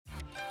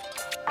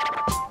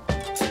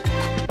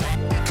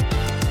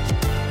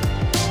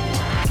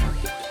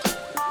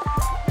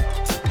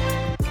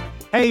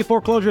Hey,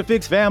 Foreclosure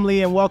Fix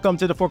family, and welcome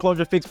to the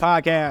Foreclosure Fix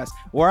podcast,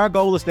 where our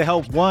goal is to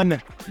help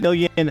 1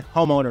 million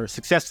homeowners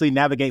successfully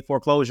navigate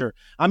foreclosure.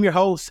 I'm your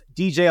host,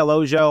 DJ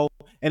Alojo,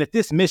 and if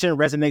this mission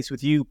resonates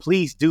with you,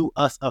 please do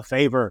us a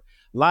favor.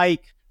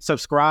 Like,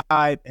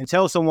 subscribe, and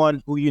tell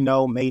someone who you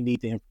know may need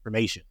the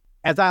information.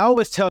 As I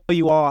always tell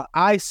you all,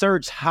 I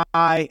search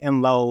high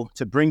and low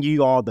to bring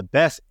you all the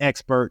best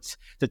experts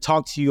to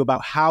talk to you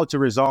about how to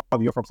resolve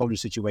your foreclosure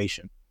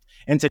situation.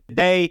 And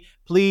today,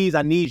 please,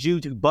 I need you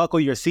to buckle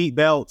your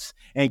seatbelts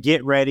and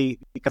get ready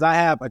because I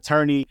have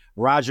attorney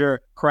Roger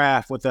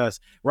Kraft with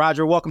us.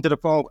 Roger, welcome to the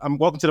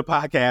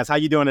podcast. How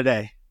you doing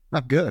today?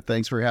 I'm good.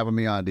 Thanks for having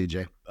me on,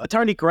 DJ.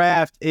 Attorney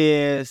Kraft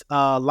is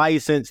a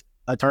licensed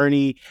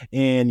attorney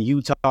in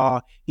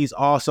Utah. He's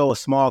also a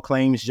small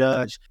claims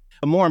judge.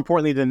 But more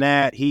importantly than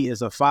that, he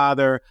is a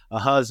father, a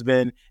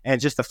husband,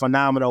 and just a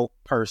phenomenal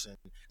person.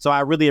 So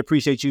I really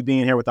appreciate you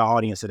being here with our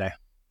audience today.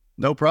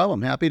 No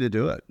problem. Happy to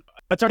do it.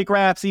 Attorney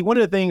Kraft, see, one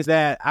of the things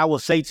that I will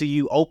say to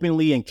you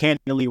openly and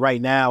candidly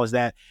right now is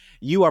that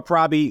you are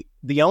probably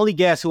the only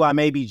guest who I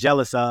may be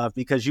jealous of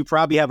because you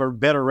probably have a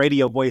better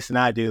radio voice than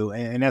I do.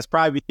 And that's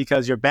probably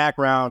because your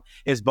background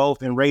is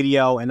both in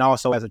radio and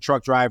also as a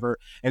truck driver.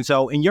 And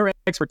so in your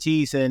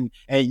expertise and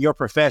your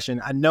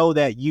profession, I know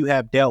that you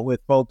have dealt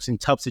with folks in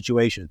tough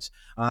situations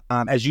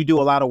as you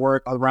do a lot of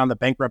work around the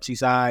bankruptcy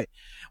side.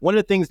 One of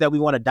the things that we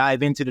want to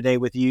dive into today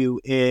with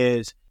you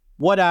is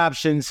what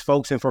options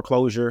folks in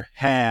foreclosure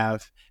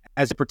have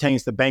as it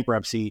pertains to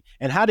bankruptcy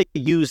and how to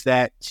use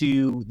that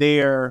to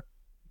their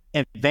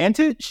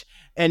advantage,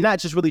 and not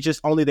just really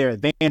just only their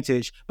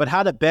advantage, but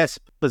how to best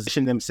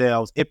position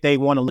themselves if they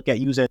want to look at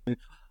using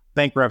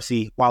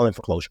bankruptcy while in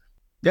foreclosure.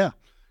 Yeah.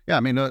 I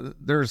mean,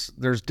 there's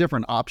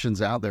different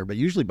options out there, but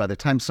usually by the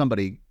time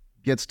somebody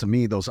gets to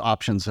me, those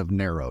options have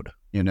narrowed.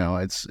 You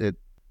know,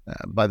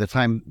 by the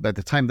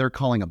time they're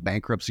calling a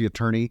bankruptcy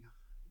attorney,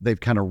 they've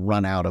kind of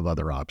run out of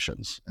other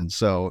options. And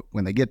so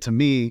when they get to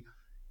me,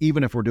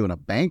 even if we're doing a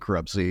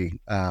bankruptcy,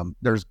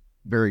 there's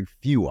very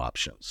few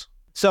options.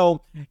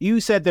 So you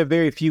said there are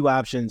very few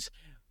options.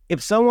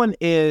 If someone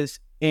is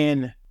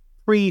in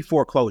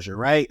pre-foreclosure,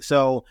 right?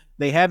 So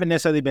they haven't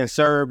necessarily been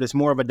served. It's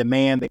more of a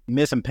demand. They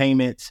miss some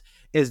payments.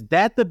 Is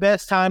that the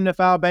best time to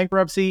file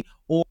bankruptcy?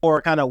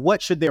 Or kind of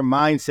what should their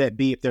mindset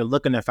be if they're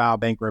looking to file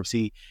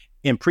bankruptcy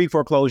in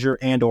pre-foreclosure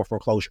and or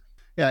foreclosure?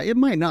 Yeah, it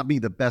might not be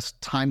the best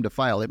time to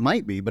file. It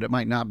might be, but it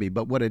might not be.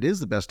 But what it is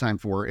the best time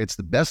for, it's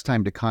the best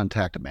time to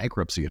contact a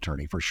bankruptcy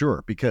attorney for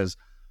sure. Because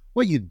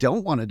what you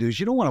don't want to do is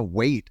you don't want to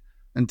wait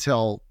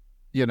until,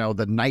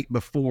 the night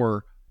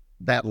before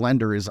that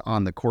lender is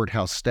on the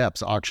courthouse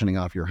steps auctioning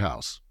off your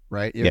house,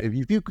 right? Yeah.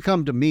 If you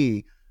come to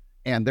me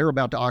and they're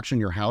about to auction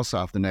your house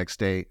off the next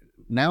day,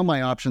 now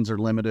my options are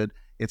limited.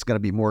 It's going to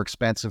be more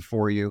expensive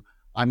for you.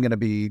 I'm going to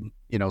be,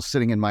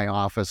 sitting in my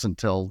office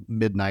until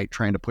midnight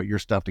trying to put your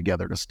stuff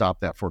together to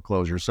stop that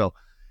foreclosure. So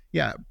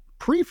yeah,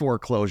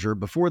 pre-foreclosure,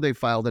 before they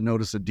file the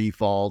notice of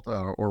default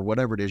or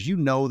whatever it is,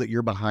 that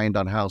you're behind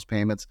on house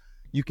payments.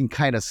 You can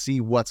kind of see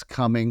what's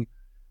coming.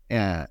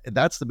 And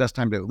that's the best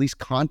time to at least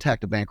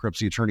contact a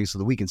bankruptcy attorney so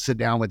that we can sit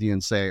down with you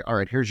and say, all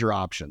right, here's your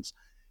options.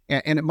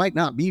 And it might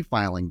not be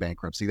filing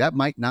bankruptcy. That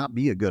might not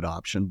be a good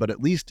option, but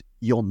at least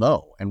you'll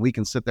know. And we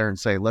can sit there and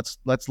say, let's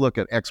look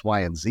at X,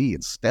 Y, and Z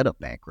instead of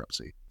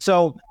bankruptcy.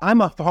 So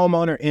I'm a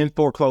homeowner in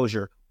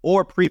foreclosure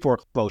or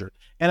pre-foreclosure,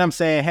 and I'm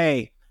saying,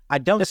 hey, I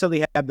don't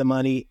necessarily have the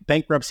money.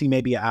 Bankruptcy may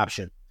be an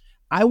option.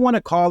 I want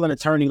to call an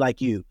attorney like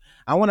you.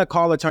 I want to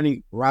call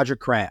attorney Roger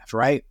Kraft,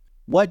 right?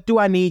 What do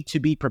I need to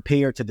be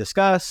prepared to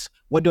discuss?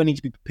 What do I need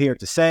to be prepared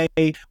to say?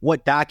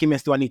 What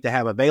documents do I need to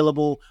have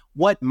available?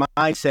 What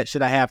mindset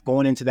should I have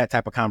going into that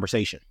type of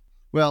conversation?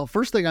 Well,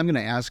 first thing I'm going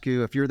to ask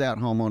you, if you're that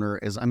homeowner,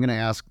 is I'm going to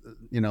ask,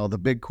 the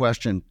big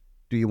question,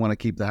 do you want to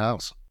keep the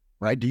house,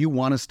 right? Do you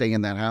want to stay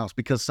in that house?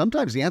 Because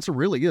sometimes the answer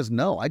really is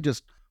no. I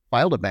just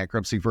filed a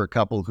bankruptcy for a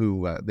couple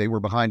who they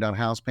were behind on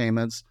house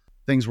payments.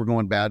 Things were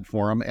going bad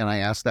for them. And I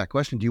asked that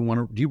question, do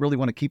you really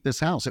want to keep this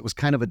house? It was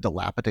kind of a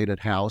dilapidated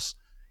house.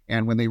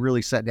 And when they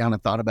really sat down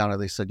and thought about it,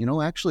 they said,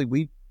 actually,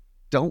 we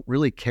don't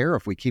really care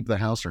if we keep the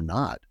house or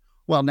not.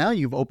 Well, now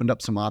you've opened up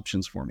some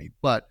options for me.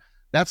 But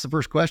that's the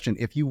first question.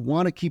 If you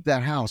want to keep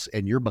that house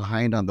and you're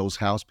behind on those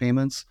house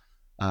payments,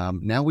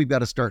 now we've got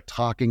to start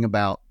talking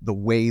about the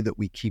way that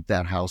we keep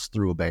that house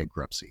through a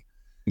bankruptcy.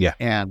 Yeah.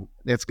 And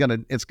it's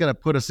gonna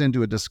put us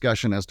into a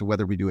discussion as to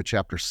whether we do a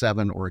Chapter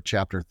 7 or a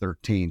Chapter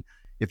 13.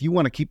 If you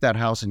want to keep that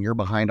house and you're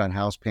behind on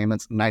house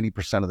payments,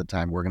 90% of the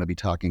time we're going to be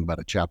talking about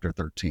a Chapter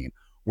 13.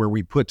 Where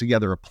we put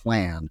together a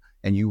plan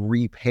and you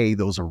repay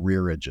those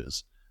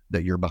arrearages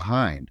that you're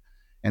behind.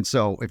 And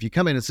so if you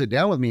come in and sit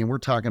down with me and we're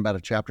talking about a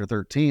Chapter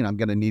 13, I'm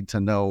going to need to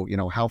know,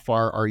 how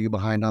far are you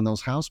behind on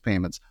those house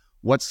payments?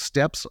 What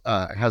steps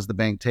has the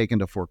bank taken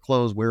to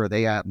foreclose? Where are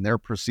they at in their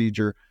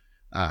procedure?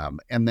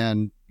 And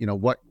then,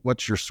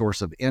 what's your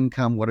source of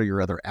income? What are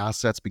your other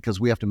assets? Because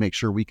we have to make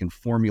sure we can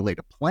formulate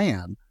a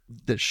plan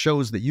that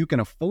shows that you can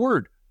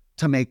afford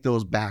to make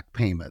those back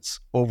payments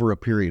over a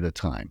period of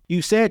time.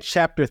 You said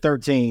Chapter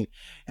 13.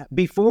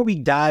 Before we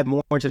dive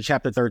more into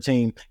Chapter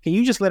 13, can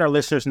you just let our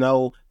listeners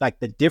know like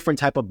the different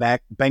type of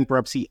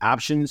bankruptcy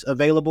options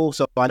available?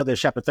 So I know there's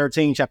Chapter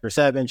 13, Chapter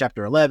 7,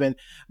 Chapter 11,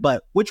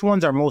 but which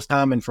ones are most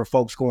common for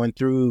folks going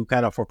through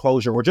kind of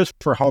foreclosure or just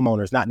for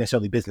homeowners, not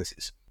necessarily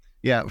businesses?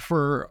 Yeah,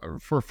 for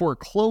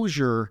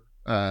foreclosure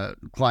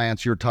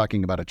clients, you're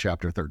talking about a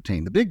Chapter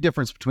 13. The big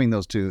difference between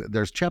those two,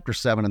 there's Chapter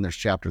 7 and there's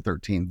Chapter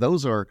 13.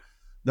 Those are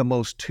the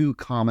most two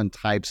common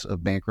types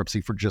of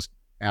bankruptcy for just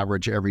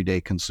average everyday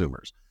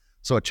consumers.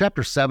 So a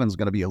Chapter 7 is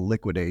going to be a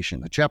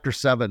liquidation. A Chapter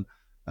 7,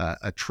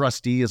 a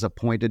trustee is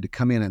appointed to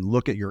come in and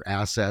look at your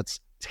assets,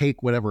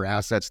 take whatever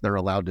assets they're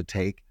allowed to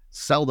take,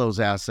 sell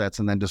those assets,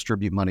 and then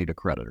distribute money to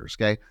creditors,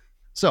 okay?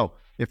 So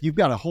if you've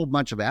got a whole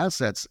bunch of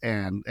assets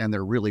and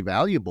they're really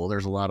valuable,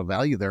 there's a lot of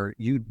value there,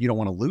 you don't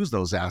want to lose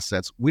those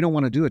assets. We don't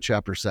want to do a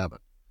Chapter 7.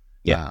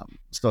 Yeah.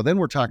 So then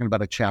we're talking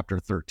about a Chapter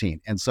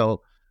 13. And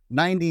so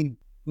 99%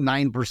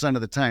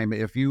 of the time,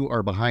 if you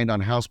are behind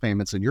on house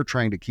payments and you're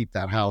trying to keep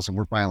that house and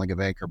we're filing a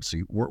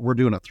bankruptcy, we're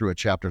doing it through a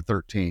Chapter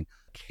 13.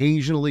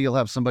 Occasionally, you'll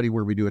have somebody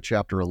where we do a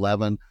Chapter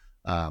 11.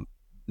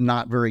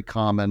 Not very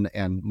common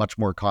and much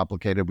more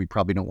complicated. We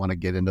probably don't want to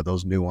get into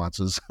those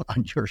nuances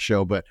on your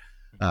show, but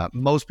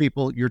most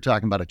people, you're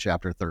talking about a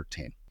Chapter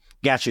 13.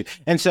 Got you.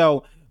 And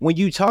so when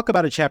you talk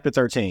about a Chapter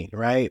 13,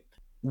 right,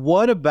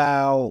 what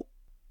about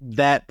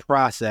that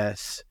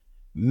process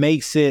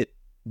makes it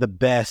the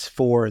best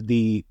for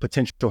the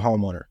potential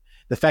homeowner?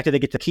 The fact that they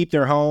get to keep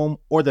their home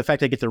or the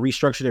fact they get to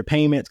restructure their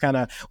payments, kind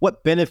of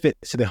what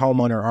benefits to the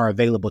homeowner are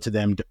available to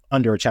them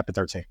under a Chapter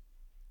 13?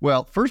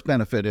 Well, first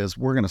benefit is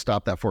we're going to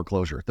stop that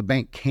foreclosure. The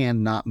bank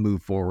cannot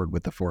move forward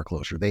with the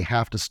foreclosure. They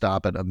have to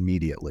stop it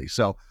immediately.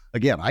 So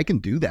again, I can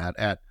do that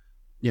at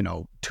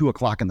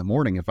 2:00 in the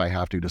morning if I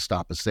have to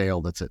stop a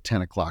sale that's at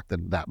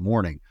 10:00 that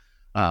morning.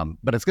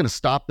 But it's going to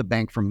stop the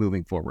bank from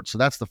moving forward. So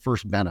that's the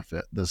first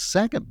benefit. The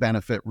second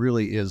benefit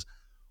really is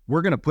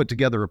we're going to put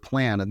together a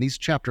plan, and these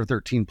Chapter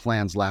 13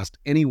 plans last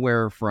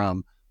anywhere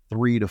from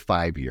 3 to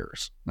 5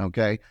 years,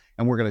 okay?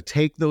 And we're going to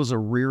take those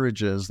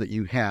arrearages that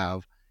you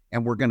have,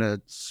 and we're going to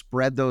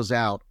spread those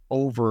out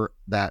over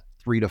that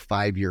 3 to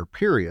 5 year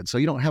period. So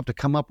you don't have to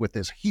come up with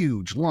this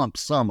huge lump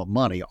sum of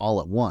money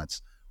all at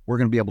once. We're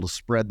going to be able to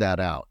spread that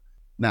out.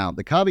 Now,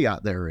 the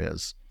caveat there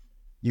is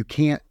you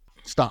can't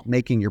stop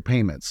making your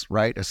payments,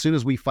 right? As soon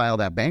as we file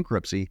that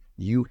bankruptcy,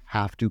 you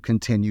have to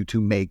continue to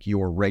make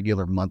your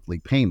regular monthly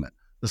payment.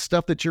 The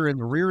stuff that you're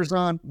in arrears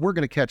on, we're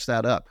going to catch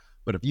that up.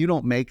 But if you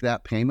don't make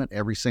that payment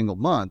every single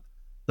month,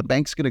 the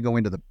bank's going to go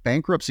into the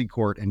bankruptcy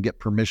court and get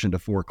permission to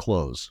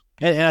foreclose.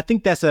 And I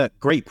think that's a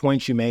great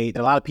point you made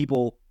that a lot of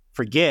people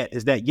forget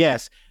is that,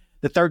 yes,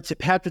 the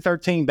Chapter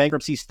 13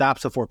 bankruptcy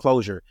stops a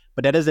foreclosure,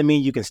 but that doesn't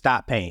mean you can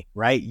stop paying,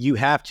 right? You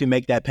have to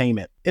make that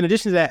payment. In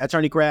addition to that,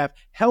 Attorney Kraft,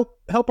 help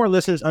our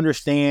listeners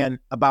understand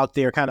about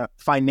their kind of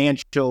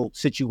financial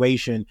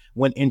situation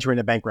when entering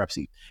a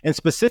bankruptcy. And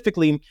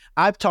specifically,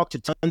 I've talked to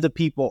tons of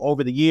people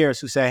over the years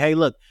who say, hey,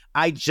 look,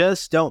 I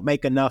just don't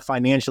make enough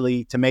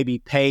financially to maybe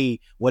pay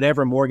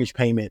whatever mortgage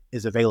payment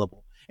is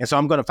available. And so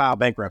I'm going to file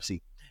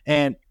bankruptcy.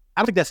 And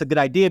I think that's a good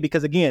idea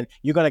because, again,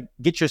 you're going to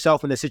get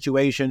yourself in a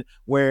situation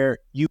where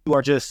you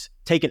are just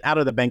taken out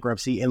of the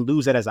bankruptcy and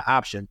lose it as an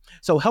option.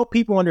 So help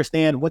people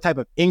understand what type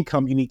of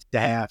income you need to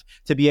have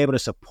to be able to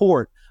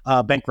support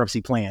a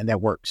bankruptcy plan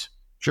that works.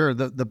 Sure.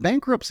 The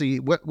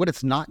bankruptcy, what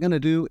it's not going to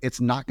do, it's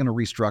not going to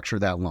restructure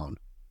that loan.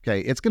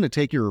 Okay. It's going to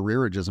take your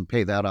arrearages and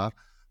pay that off.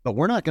 But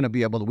we're not going to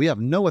be able to, we have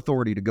no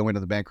authority to go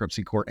into the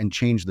bankruptcy court and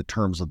change the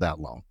terms of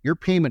that loan. Your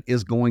payment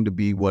is going to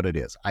be what it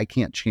is. I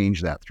can't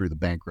change that through the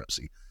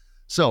bankruptcy.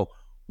 So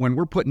when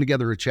we're putting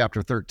together a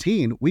Chapter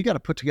 13, we got to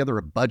put together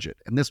a budget.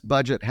 And this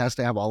budget has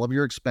to have all of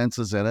your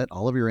expenses in it,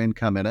 all of your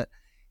income in it.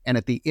 And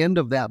at the end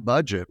of that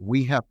budget,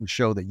 we have to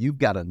show that you've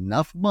got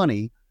enough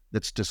money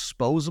that's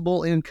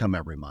disposable income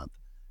every month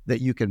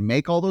that you can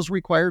make all those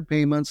required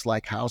payments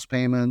like house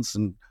payments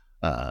and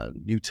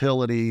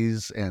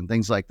utilities and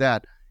things like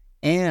that,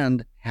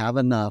 and have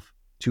enough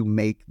to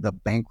make the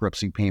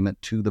bankruptcy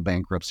payment to the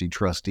bankruptcy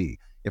trustee.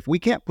 If we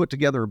can't put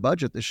together a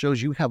budget that shows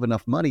you have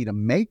enough money to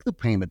make the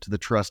payment to the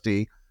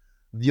trustee,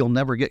 you'll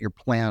never get your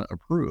plan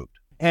approved.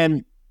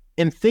 And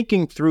in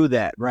thinking through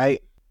that,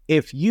 right,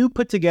 if you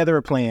put together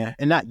a plan,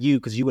 and not you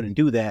because you wouldn't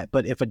do that,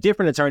 but if a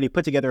different attorney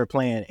put together a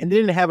plan and they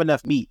didn't have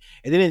enough meat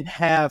and they didn't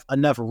have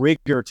enough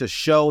rigor to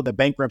show the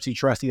bankruptcy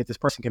trustee that this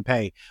person can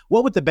pay,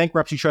 what would the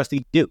bankruptcy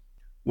trustee do?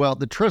 Well,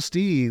 the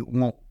trustee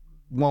won't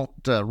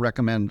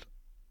recommend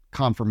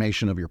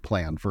confirmation of your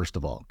plan, first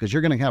of all, because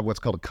you're going to have what's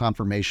called a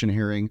confirmation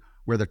hearing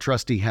where the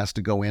trustee has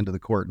to go into the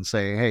court and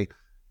say, hey,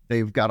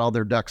 they've got all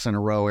their ducks in a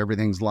row.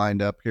 Everything's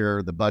lined up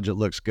here. The budget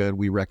looks good.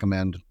 We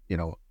recommend,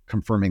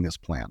 confirming this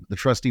plan. The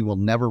trustee will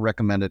never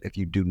recommend it if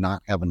you do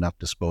not have enough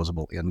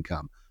disposable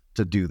income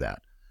to do that.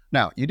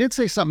 Now, you did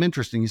say something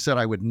interesting. You said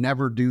I would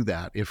never do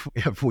that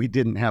if we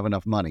didn't have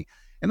enough money.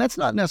 And that's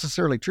not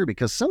necessarily true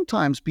because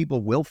sometimes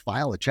people will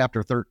file a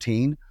Chapter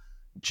 13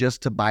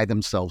 just to buy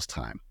themselves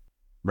time.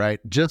 right?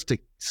 Just to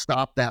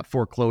stop that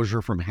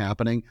foreclosure from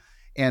happening.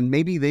 And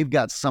maybe they've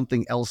got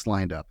something else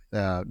lined up.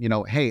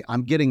 Hey,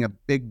 I'm getting a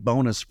big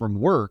bonus from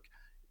work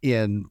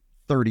in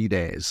 30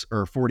 days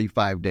or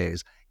 45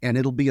 days, and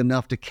it'll be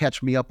enough to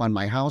catch me up on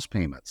my house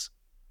payments,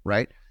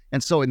 right?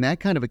 And so in that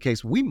kind of a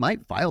case, we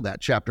might file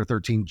that Chapter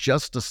 13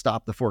 just to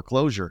stop the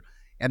foreclosure.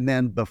 And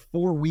then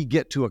before we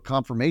get to a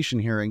confirmation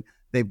hearing,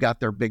 they've got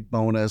their big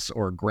bonus,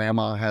 or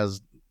grandma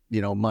has,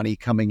 money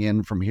coming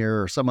in from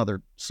here or some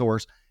other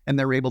source, and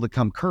they're able to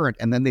come current,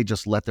 and then they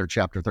just let their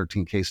Chapter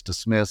 13 case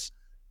dismiss.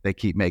 They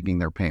keep making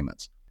their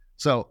payments.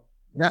 So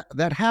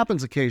that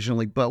happens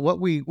occasionally, but what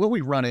we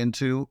run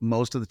into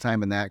most of the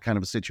time in that kind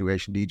of a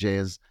situation, DJ,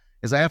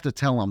 is I have to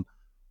tell them,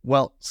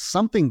 well,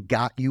 something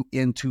got you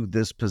into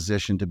this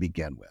position to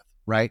begin with,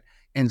 right?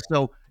 And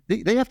so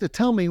they have to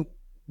tell me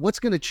what's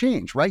going to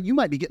change, right? You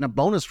might be getting a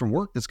bonus from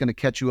work that's going to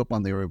catch you up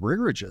on the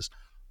arrearages,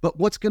 but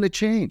what's going to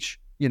change?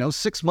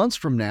 6 months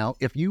from now,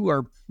 if you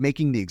are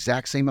making the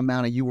exact same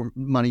amount of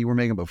money you were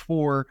making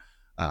before,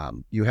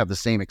 you have the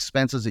same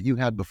expenses that you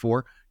had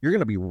before, you're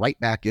going to be right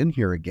back in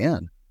here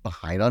again,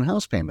 behind on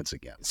house payments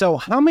again. So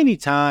how many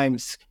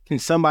times can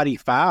somebody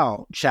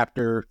file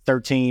Chapter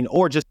 13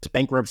 or just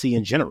bankruptcy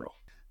in general?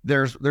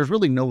 There's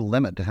really no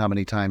limit to how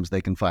many times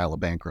they can file a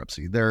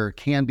bankruptcy. There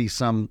can be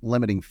some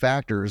limiting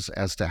factors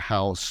as to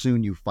how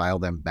soon you file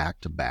them back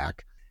to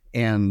back,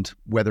 and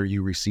whether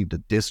you received a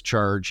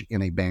discharge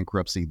in a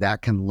bankruptcy.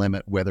 That can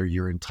limit whether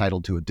you're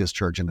entitled to a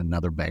discharge in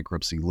another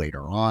bankruptcy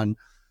later on.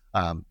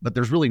 But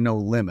there's really no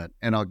limit.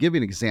 And I'll give you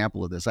an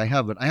example of this. I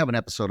have an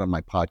episode on my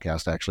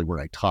podcast actually where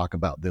I talk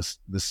about this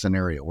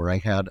scenario where I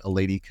had a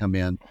lady come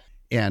in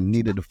and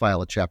needed to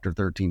file a Chapter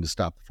 13 to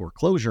stop the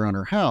foreclosure on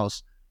her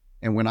house.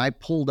 And when I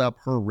pulled up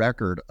her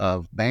record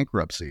of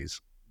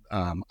bankruptcies,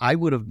 I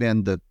would have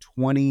been the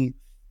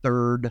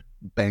 23rd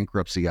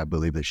bankruptcy, I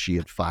believe, that she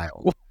had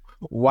filed.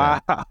 Wow.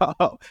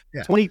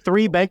 Yeah.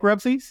 23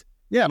 bankruptcies?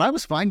 Yeah, and I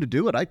was fine to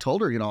do it. I told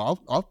her,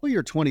 I'll put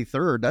your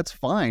 23rd. That's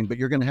fine, but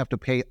you're going to have to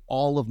pay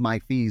all of my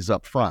fees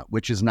up front,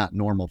 which is not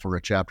normal for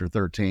a Chapter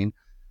 13.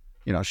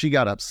 She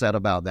got upset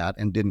about that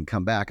and didn't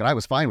come back. And I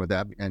was fine with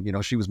that.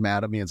 And, she was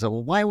mad at me and said,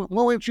 well, why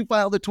won't you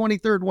file the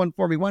 23rd one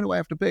for me? Why do I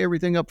have to pay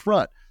everything up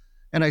front?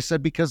 And I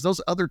said, because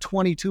those other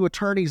 22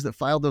 attorneys that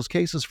filed those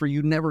cases for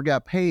you never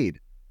got paid.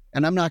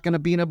 And I'm not going to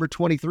be number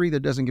 23 that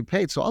doesn't get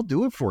paid. So I'll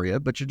do it for you,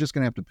 but you're just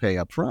going to have to pay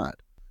up front.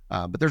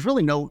 But there's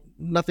really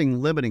nothing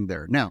limiting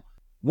there. Now,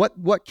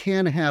 what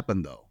can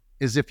happen, though,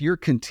 is if you're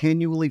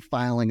continually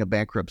filing a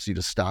bankruptcy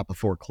to stop a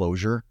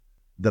foreclosure,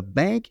 the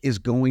bank is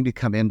going to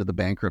come into the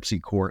bankruptcy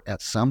court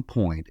at some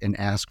point and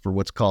ask for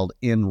what's called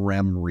in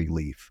rem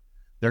relief.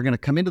 They're going to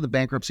come into the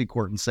bankruptcy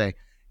court and say,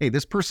 hey,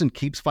 this person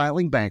keeps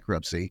filing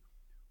bankruptcy.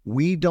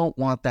 We don't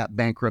want that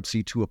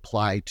bankruptcy to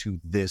apply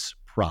to this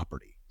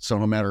property. So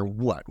no matter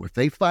what, if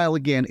they file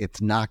again,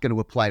 it's not going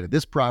to apply to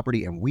this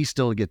property, and we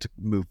still get to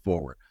move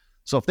forward.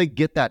 So if they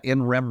get that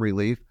in rem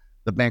relief,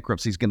 the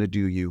bankruptcy is going to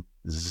do you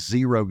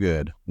zero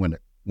good when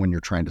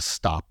you're trying to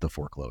stop the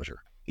foreclosure.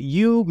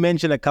 You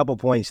mentioned a couple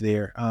points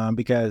there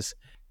because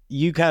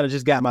you kind of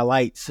just got my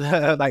lights,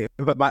 like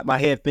my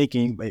head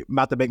thinking,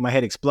 about to make my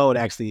head explode,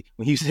 actually,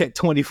 when you said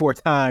 24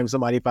 times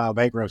somebody filed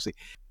bankruptcy.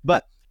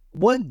 But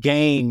what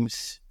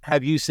games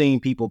have you seen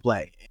people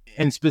play?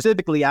 And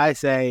specifically,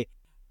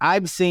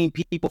 I've seen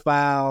people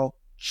file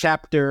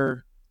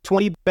Chapter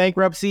 20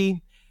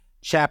 bankruptcy,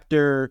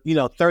 Chapter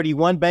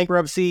 31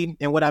 bankruptcy.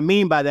 And what I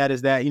mean by that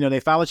is that, they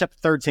file a Chapter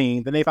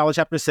 13, then they file a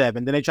Chapter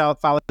 7, then they file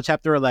a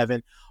Chapter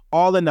 11,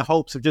 all in the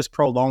hopes of just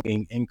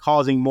prolonging and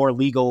causing more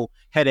legal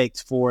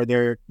headaches for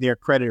their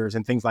creditors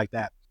and things like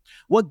that.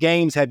 What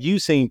games have you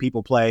seen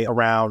people play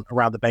around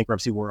the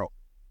bankruptcy world?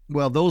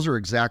 Well, those are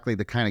exactly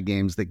the kind of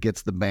games that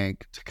gets the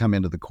bank to come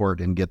into the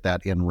court and get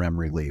that in rem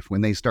relief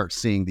when they start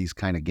seeing these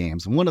kind of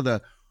games. And one of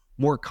the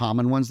more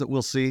common ones that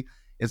we'll see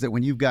is that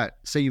when you've got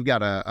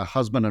a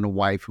husband and a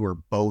wife who are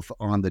both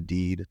on the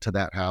deed to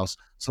that house.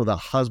 So the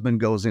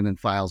husband goes in and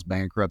files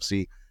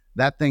bankruptcy.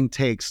 That thing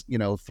takes,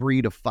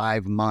 3 to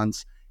 5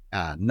 months.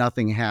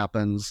 Nothing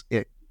happens.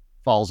 It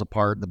falls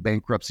apart. The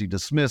bankruptcy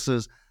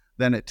dismisses.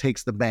 Then it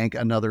takes the bank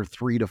another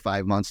 3 to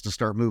 5 months to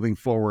start moving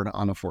forward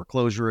on a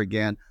foreclosure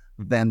again.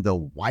 Then the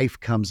wife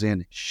comes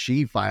in.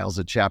 She files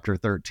a Chapter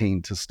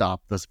 13 to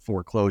stop the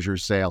foreclosure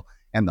sale.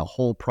 And the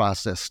whole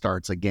process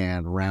starts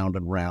again, round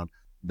and round.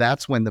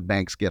 That's when the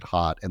banks get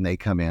hot and they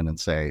come in and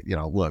say,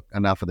 look,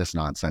 enough of this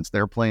nonsense.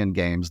 They're playing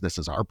games. This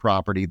is our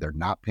property. They're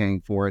not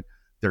paying for it.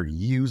 They're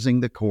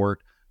using the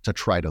court to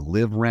try to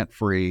live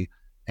rent-free,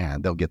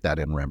 and they'll get that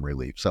in rem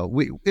relief. So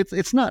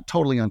it's not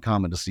totally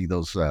uncommon to see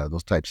those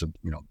types of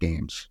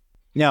games.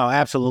 No,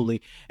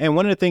 absolutely. And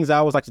one of the things I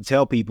always like to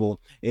tell people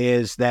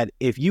is that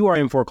if you are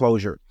in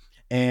foreclosure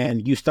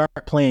and you start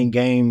playing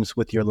games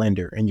with your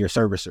lender and your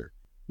servicer,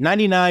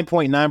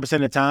 99.9%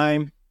 of the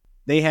time,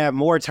 they have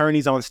more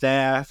attorneys on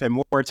staff and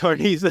more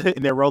attorneys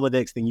in their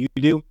Rolodex than you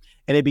do.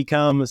 And it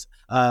becomes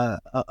a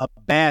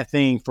bad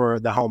thing for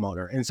the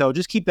homeowner. And so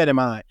just keep that in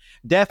mind.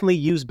 Definitely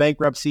use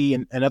bankruptcy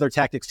and other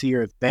tactics to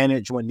your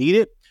advantage when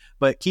needed.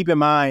 But keep in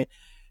mind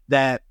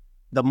that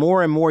the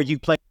more and more you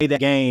play that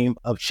game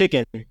of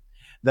chicken,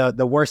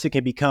 the worse it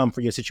can become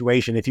for your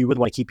situation if you really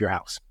want to keep your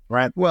house,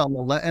 right?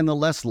 Well, and the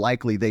less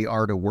likely they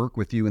are to work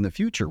with you in the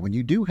future when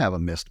you do have a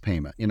missed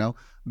payment.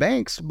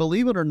 Banks,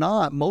 believe it or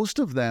not, most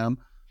of them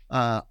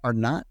are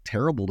not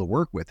terrible to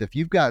work with. If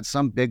you've got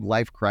some big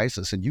life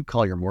crisis and you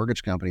call your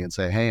mortgage company and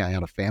say, hey, I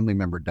had a family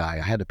member die,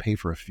 I had to pay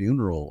for a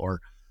funeral or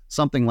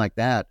something like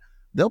that,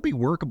 they'll be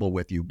workable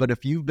with you. But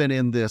if you've been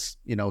in this,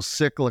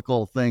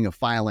 cyclical thing of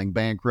filing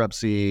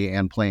bankruptcy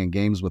and playing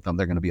games with them,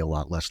 they're going to be a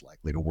lot less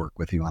likely to work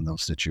with you on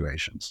those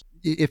situations.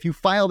 If you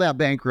file that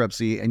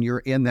bankruptcy and you're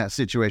in that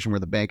situation where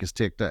the bank is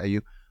ticked at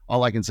you,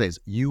 all I can say is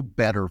you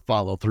better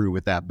follow through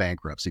with that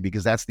bankruptcy,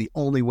 because that's the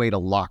only way to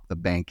lock the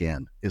bank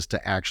in, is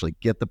to actually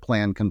get the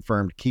plan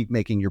confirmed, keep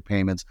making your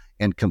payments,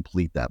 and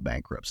complete that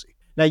bankruptcy.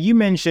 Now, you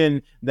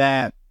mentioned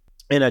that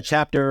in a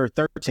Chapter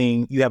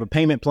 13, you have a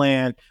payment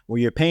plan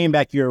where you're paying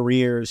back your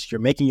arrears,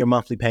 you're making your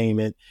monthly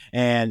payment,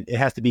 and it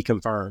has to be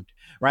confirmed,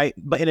 right?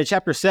 But in a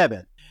Chapter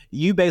 7,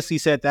 you basically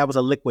said that was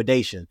a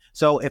liquidation.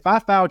 So if I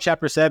file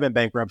Chapter 7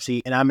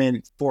 bankruptcy and I'm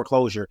in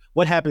foreclosure,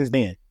 what happens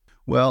then?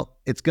 Well,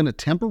 it's going to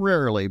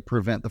temporarily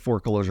prevent the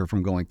foreclosure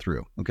from going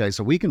through. Okay,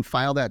 so we can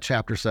file that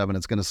Chapter 7.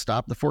 It's going to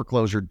stop the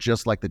foreclosure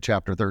just like the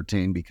Chapter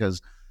 13,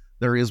 because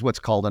there is what's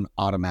called an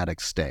automatic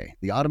stay.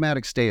 The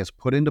automatic stay is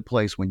put into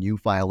place when you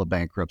file a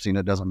bankruptcy, and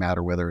it doesn't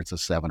matter whether it's a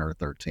 7 or a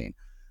 13.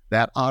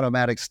 That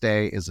automatic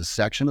stay is a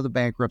section of the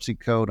bankruptcy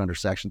code under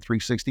Section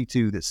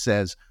 362 that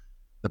says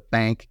the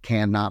bank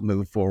cannot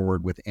move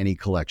forward with any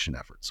collection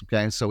efforts.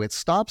 Okay, so it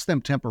stops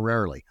them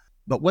temporarily.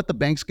 But what the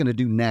bank's going to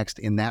do next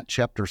in that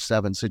Chapter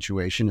 7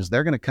 situation is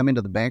they're going to come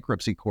into the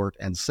bankruptcy court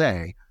and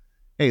say,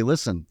 hey,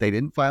 listen, they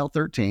didn't file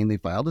 13, they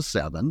filed a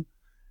 7.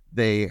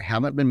 They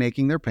haven't been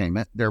making their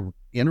payment. They're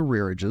in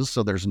arrearages,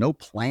 so there's no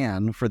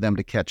plan for them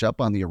to catch up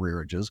on the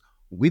arrearages.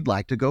 We'd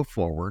like to go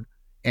forward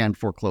and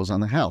foreclose on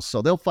the house.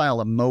 So they'll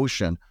file a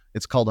motion.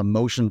 It's called a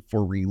motion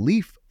for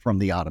relief from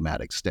the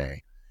automatic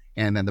stay.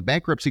 And then the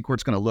bankruptcy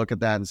court's going to look at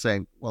that and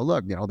say, well,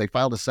 look, they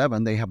filed a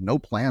 7. They have no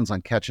plans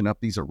on catching up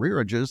these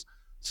arrearages.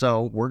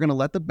 So we're going to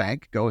let the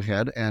bank go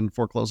ahead and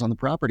foreclose on the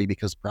property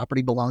because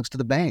property belongs to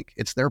the bank.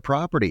 It's their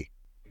property.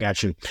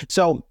 Got you.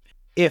 So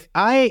if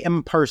I am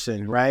a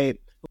person, right,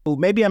 who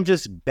maybe I'm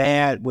just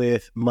bad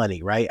with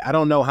money, right? I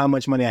don't know how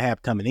much money I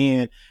have coming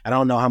in. I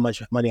don't know how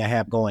much money I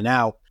have going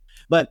out,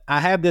 but I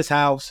have this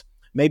house.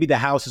 Maybe the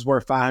house is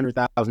worth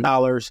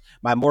 $500,000.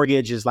 My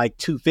mortgage is like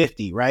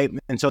 $250,000, right?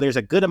 And so there's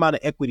a good amount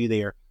of equity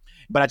there,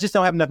 but I just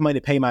don't have enough money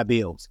to pay my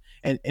bills.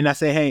 And I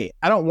say, hey,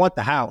 I don't want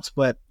the house,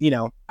 but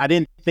I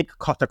didn't think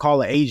to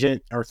call an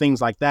agent or things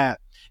like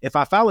that. If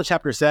I file a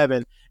Chapter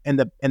 7 and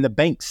the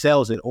bank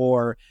sells it,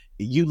 or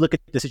you look at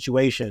the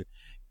situation,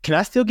 can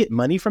I still get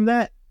money from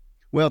that?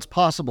 Well, it's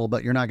possible,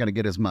 but you're not going to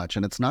get as much.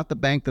 And it's not the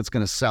bank that's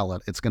going to sell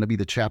it. It's going to be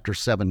the Chapter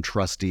 7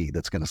 trustee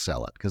that's going to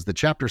sell it, because the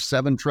Chapter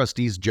 7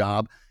 trustee's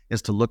job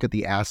is to look at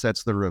the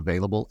assets that are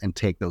available and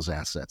take those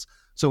assets.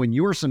 So in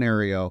your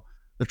scenario,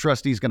 the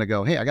trustee's going to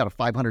go, hey, I got a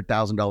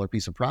 $500,000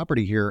 piece of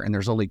property here, and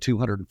there's only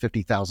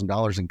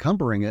 $250,000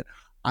 encumbering it.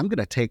 I'm going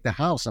to take the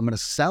house. I'm going to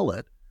sell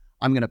it.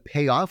 I'm going to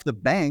pay off the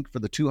bank for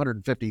the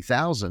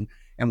 $250,000,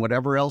 and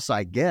whatever else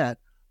I get,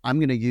 I'm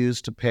going to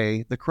use to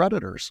pay the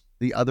creditors,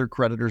 the other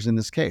creditors in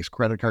this case,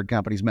 credit card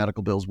companies,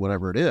 medical bills,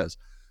 whatever it is.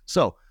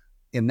 So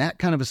in that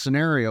kind of a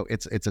scenario,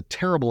 it's a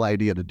terrible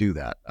idea to do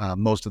that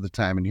most of the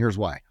time. And here's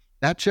why.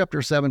 That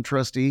Chapter 7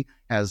 trustee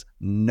has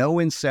no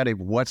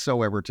incentive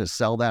whatsoever to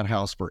sell that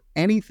house for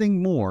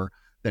anything more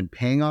than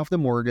paying off the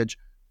mortgage,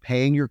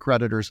 paying your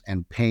creditors,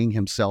 and paying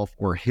himself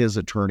or his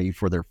attorney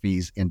for their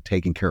fees in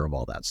taking care of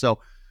all that. So,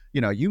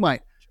 you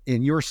might,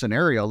 in your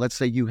scenario, let's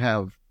say you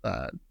have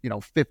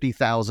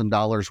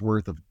 $50,000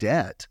 worth of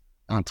debt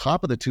on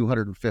top of the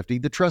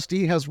 $250,000. The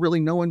trustee has really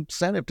no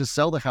incentive to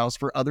sell the house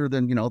for other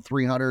than,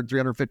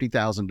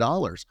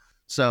 $350,000.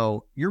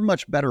 So you're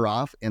much better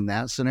off in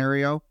that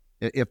scenario.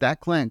 If that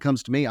client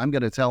comes to me, I'm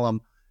going to tell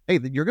them, hey,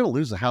 you're going to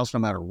lose the house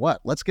no matter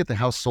what. Let's get the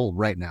house sold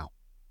right now.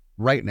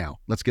 Right now.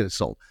 Let's get it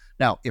sold.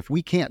 Now, if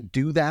we can't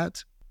do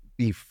that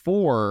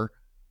before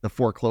the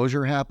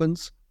foreclosure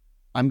happens,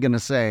 I'm going to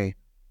say,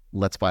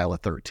 let's file a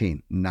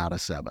 13, not a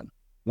 7.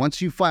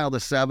 Once you file the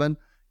 7,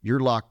 you're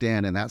locked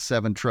in, and that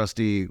 7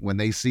 trustee, when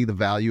they see the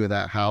value of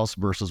that house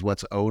versus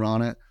what's owed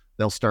on it,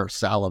 they'll start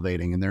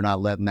salivating, and they're not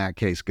letting that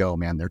case go,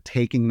 man. They're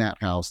taking that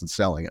house and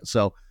selling it.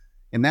 So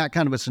in that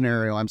kind of a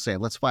scenario, I'm saying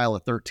let's file a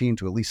 13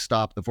 to at least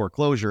stop the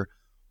foreclosure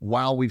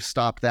while we've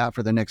stopped that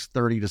for the next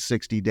 30 to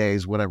 60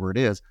 days, whatever it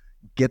is.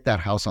 Get that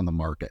house on the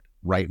market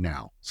right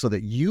now so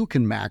that you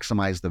can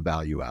maximize the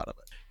value out of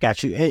it.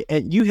 Got you.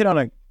 And you hit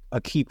on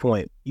a key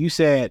point. You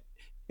said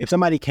if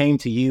somebody came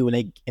to you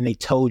and they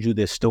told you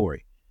this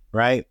story,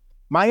 right?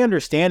 My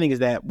understanding is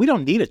that we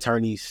don't need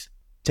attorneys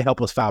to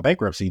help us file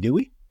bankruptcy, do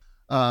we?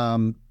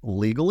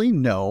 Legally,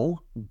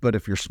 no, but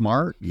if you're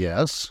smart,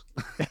 yes.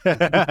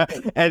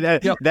 And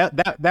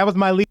that was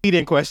my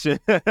lead-in question.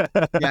 Yeah,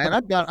 and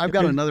I've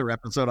got another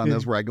episode on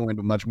this where I go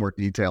into much more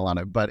detail on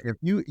it. But if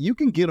you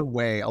can get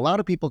away, a lot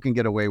of people can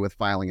get away with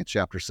filing a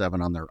Chapter 7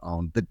 on their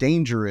own. The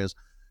danger is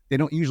they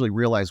don't usually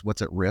realize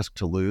what's at risk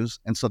to lose.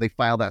 And so they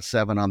file that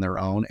 7 on their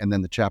own. And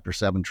then the Chapter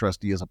 7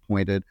 trustee is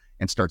appointed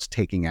and starts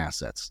taking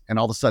assets. And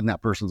all of a sudden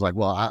that person's like,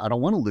 well, I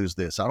don't want to lose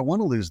this. I don't want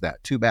to lose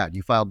that. Too bad.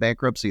 You filed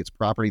bankruptcy. It's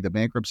property, the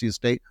bankruptcy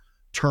estate.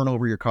 Turn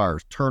over your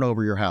cars, turn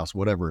over your house,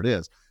 whatever it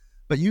is.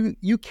 But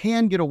you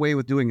can get away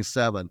with doing a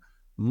 7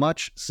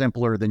 much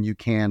simpler than you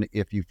can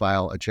if you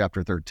file a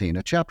Chapter 13.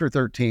 A Chapter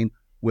 13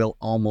 will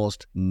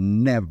almost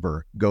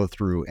never go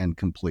through and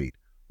complete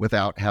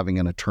without having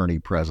an attorney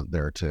present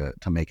there to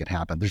make it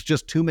happen. There's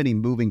just too many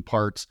moving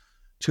parts,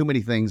 too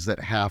many things that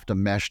have to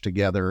mesh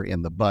together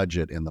in the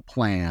budget, in the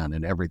plan,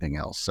 and everything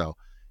else. So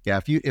yeah,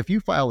 if you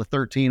file a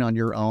 13 on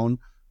your own,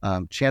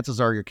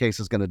 chances are your case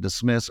is going to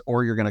dismiss,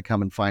 or you're going to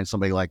come and find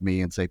somebody like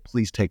me and say,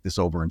 please take this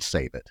over and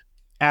save it.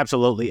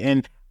 Absolutely.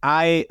 And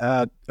I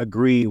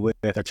agree with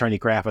Attorney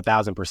Kraft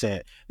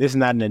 1,000%. This is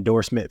not an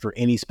endorsement for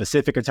any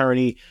specific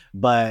attorney,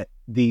 but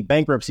the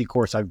bankruptcy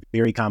courts are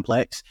very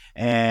complex,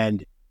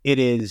 and it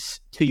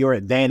is to your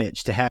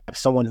advantage to have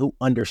someone who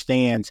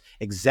understands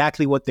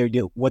exactly what they're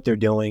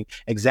doing,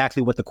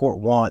 exactly what the court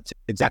wants,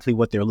 exactly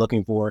what they're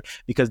looking for,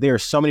 because there are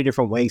so many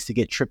different ways to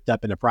get tripped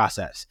up in the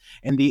process.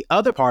 And the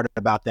other part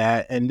about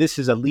that, and this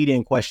is a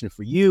lead-in question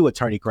for you,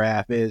 Attorney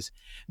Kraft, is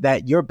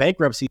that your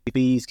bankruptcy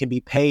fees can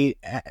be paid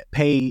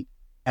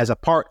as a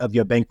part of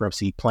your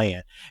bankruptcy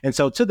plan. And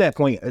so to that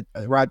point,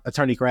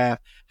 Attorney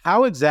Kraft,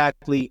 how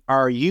exactly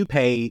are you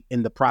paid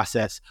in the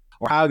process,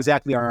 or how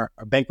exactly are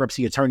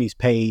bankruptcy attorneys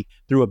paid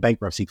through a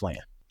bankruptcy plan?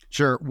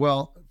 Sure.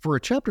 Well, for a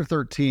Chapter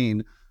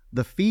 13,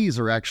 the fees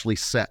are actually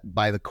set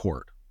by the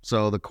court.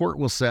 So the court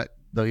will set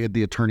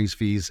the attorney's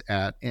fees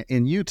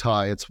in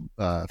Utah, it's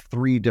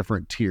 3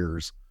 different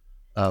tiers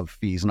of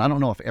fees. And I don't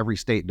know if every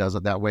state does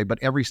it that way, but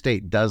every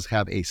state does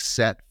have a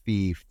set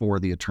fee for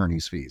the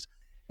attorney's fees.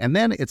 And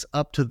then it's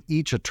up to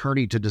each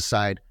attorney to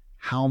decide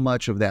how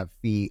much of that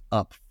fee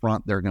up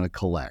front they're going to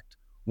collect.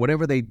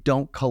 Whatever they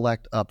don't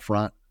collect up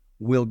front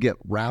will get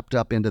wrapped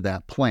up into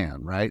that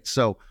plan, right?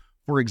 So,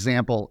 for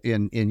example,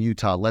 in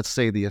Utah, let's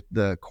say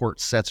the court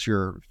sets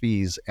your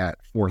fees at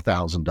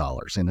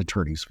 $4,000 in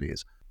attorney's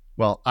fees.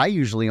 Well, I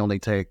usually only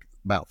take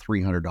about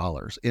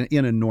 $300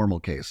 in a normal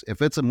case.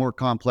 If it's a more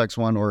complex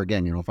one, or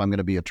again, if I'm going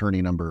to be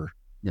attorney number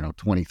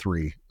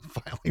 23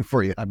 filing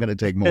for you, I'm going to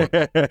take more.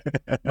 But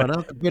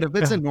if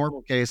it's a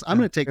normal case, I'm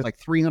going to take like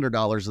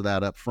 $300 of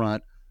that up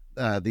front.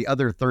 The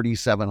other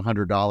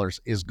 $3,700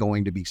 is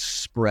going to be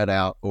spread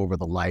out over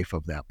the life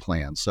of that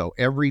plan. So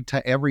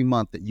every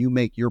month that you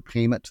make your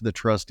payment to the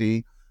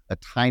trustee, a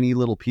tiny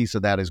little piece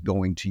of that is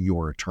going to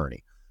your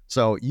attorney.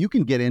 So you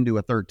can get into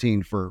a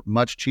 13 for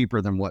much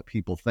cheaper than what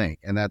people think.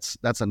 And that's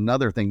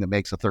another thing that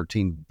makes a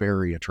 13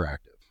 very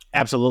attractive.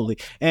 Absolutely.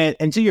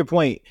 And to your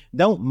point,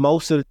 don't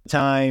most of the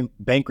time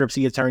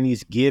bankruptcy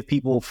attorneys give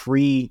people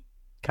free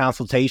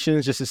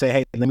consultations just to say,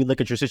 hey, let me look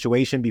at your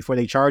situation before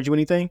they charge you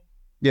anything?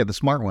 Yeah, the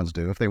smart ones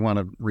do if they want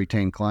to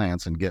retain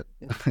clients and get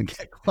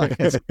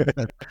clients.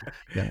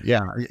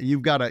 yeah,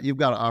 you've got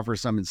to offer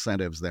some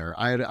incentives there.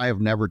 I have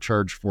never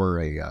charged for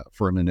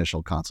an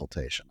initial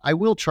consultation. I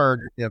will charge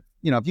if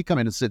you come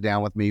in and sit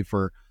down with me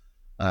for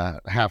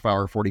a half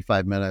hour,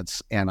 45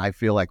 minutes, and I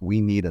feel like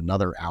we need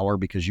another hour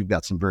because you've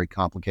got some very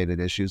complicated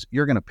issues.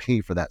 You're going to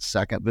pay for that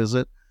second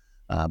visit,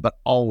 but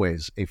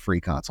always a free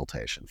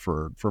consultation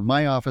for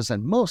my office,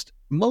 and most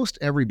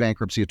every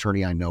bankruptcy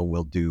attorney I know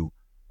will do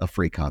a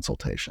free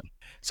consultation.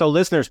 So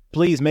listeners,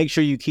 please make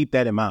sure you keep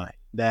that in mind,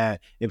 that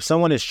if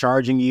someone is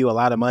charging you a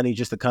lot of money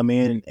just to come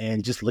in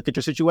and just look at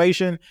your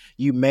situation,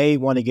 you may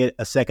want to get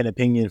a second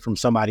opinion from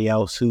somebody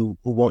else who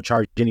won't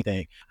charge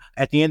anything.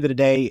 At the end of the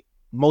day,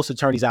 most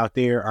attorneys out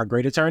there are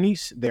great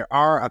attorneys. There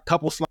are a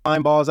couple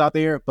slime balls out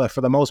there, but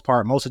for the most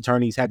part, most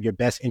attorneys have your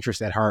best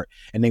interest at heart,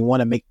 and they want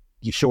to make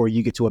sure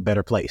you get to a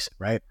better place,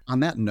 right?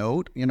 On that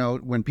note,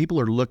 when people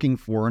are looking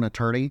for an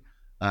attorney,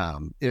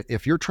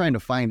 if you're trying to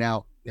find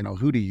out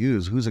who to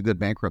use, who's a good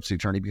bankruptcy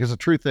attorney, because the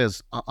truth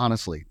is,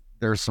 honestly,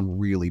 there's some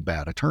really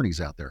bad attorneys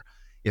out there.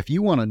 If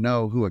you want to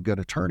know who a good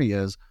attorney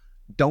is,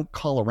 don't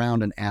call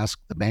around and ask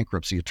the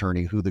bankruptcy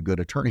attorney who the good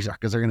attorneys are,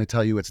 because they're going to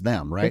tell you it's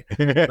them, right?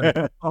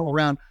 But call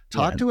around,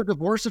 talk to a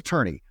divorce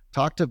attorney,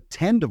 talk to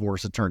 10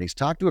 divorce attorneys,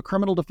 talk to a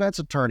criminal defense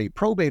attorney,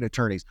 probate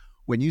attorneys.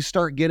 When you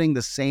start getting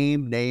the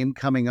same name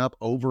coming up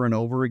over and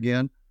over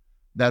again,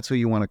 that's who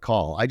you want to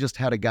call. I just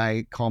had a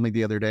guy call me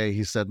the other day.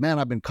 He said, man,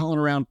 I've been calling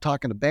around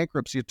talking to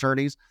bankruptcy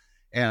attorneys,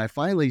 and I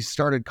finally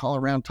started calling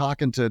around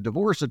talking to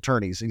divorce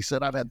attorneys. He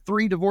said, I've had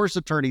 3 divorce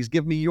attorneys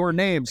give me your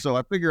name, so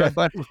I figured I'd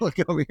better look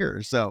over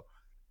here. So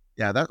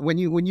yeah, that when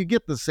you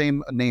get the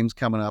same names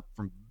coming up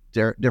from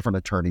different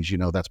attorneys,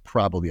 that's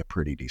probably a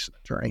pretty decent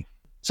attorney.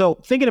 So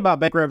thinking about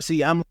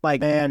bankruptcy, I'm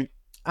like, man,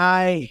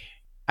 I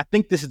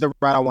think this is the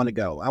route I want to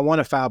go. I want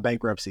to file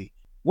bankruptcy.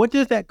 What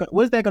is that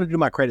going to do to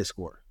my credit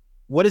score?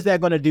 what is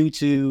that going to do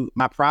to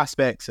my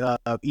prospects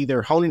of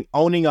either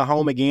owning a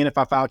home again if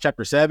I file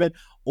Chapter 7,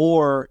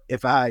 or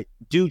if I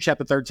do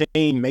Chapter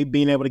 13, maybe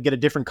being able to get a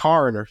different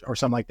car or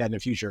something like that in the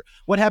future?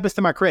 What happens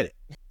to my credit?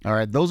 All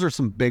right, those are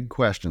some big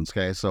questions.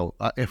 Okay, so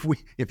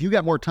if you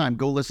got more time,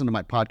 go listen to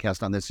my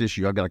podcast on this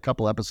issue. I've got a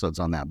couple episodes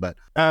on that. But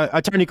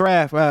Attorney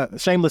Kraft,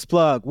 shameless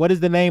plug. What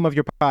is the name of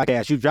your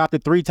podcast? You dropped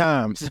it 3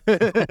 times.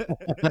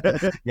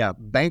 Yeah,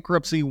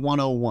 Bankruptcy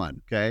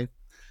 101. Okay.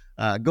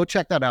 Go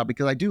check that out,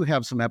 because I do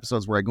have some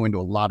episodes where I go into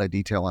a lot of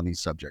detail on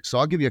these subjects. So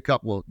I'll give you a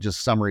couple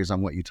just summaries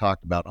on what you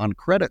talked about. On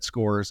credit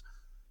scores,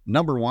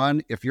 number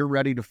one, if you're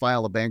ready to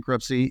file a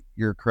bankruptcy,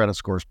 your credit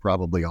score is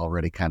probably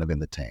already kind of in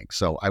the tank.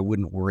 So I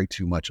wouldn't worry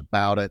too much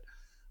about it.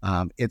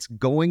 It's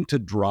going to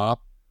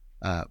drop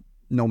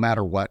no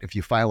matter what. If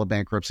you file a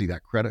bankruptcy,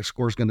 that credit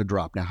score is going to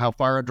drop. Now, how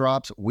far it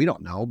drops, we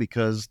don't know,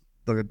 because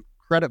the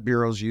credit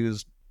bureaus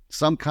use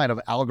some kind of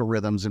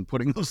algorithms in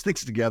putting those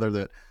things together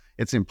that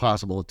it's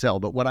impossible to tell.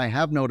 But what I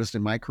have noticed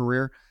in my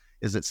career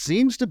is it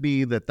seems to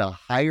be that the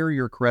higher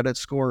your credit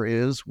score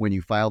is when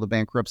you file the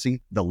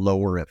bankruptcy, the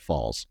lower it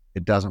falls.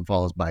 It doesn't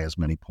fall by as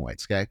many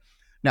points, okay?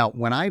 Now,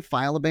 when I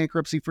file a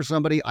bankruptcy for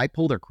somebody, I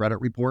pull their credit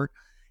report,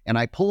 and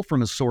I pull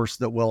from a source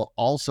that will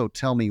also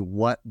tell me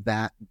what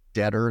that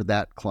debtor,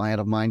 that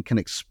client of mine, can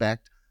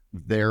expect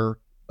their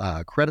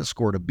credit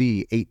score to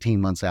be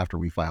 18 months after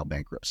we file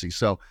bankruptcy.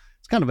 So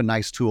it's kind of a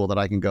nice tool that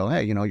I can go,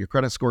 hey, your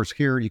credit score's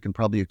here. You can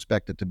probably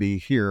expect it to be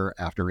here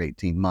after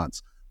 18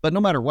 months. But no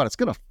matter what, it's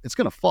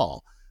gonna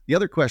fall. The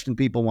other question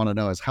people want to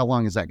know is, how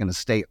long is that going to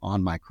stay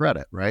on my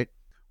credit, right?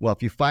 Well,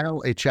 if you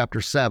file a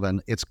Chapter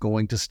 7, it's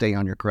going to stay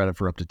on your credit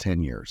for up to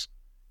 10 years.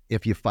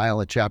 If you file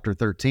a Chapter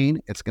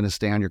 13, it's going to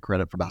stay on your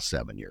credit for about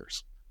 7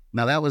 years.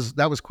 Now, that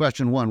was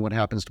question one, what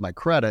happens to my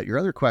credit? Your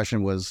other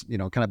question was,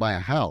 can I buy a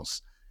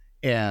house?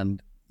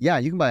 And yeah,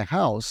 you can buy a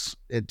house.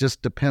 It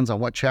just depends on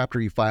what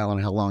chapter you file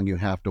and how long you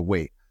have to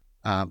wait.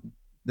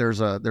 There's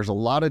a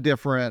lot of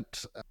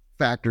different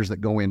factors that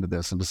go into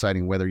this and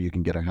deciding whether you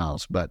can get a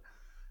house. But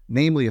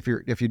namely, if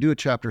you do a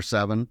Chapter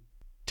 7,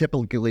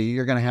 typically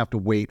you're going to have to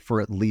wait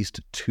for at least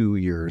 2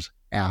 years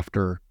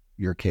after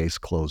your case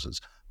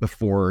closes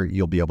before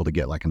you'll be able to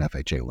get like an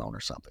FHA loan or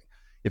something.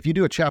 If you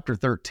do a Chapter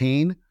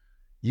 13,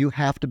 you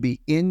have to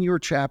be in your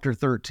Chapter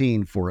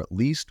 13 for at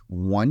least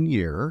 1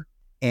 year,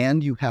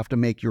 and you have to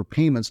make your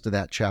payments to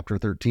that Chapter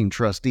 13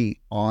 trustee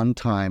on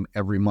time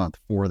every month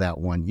for that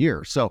 1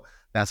 year. So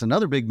that's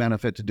another big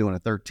benefit to doing a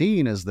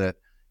 13, is that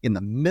in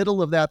the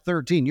middle of that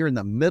 13, you're in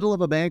the middle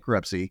of a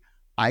bankruptcy,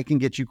 I can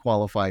get you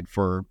qualified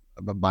for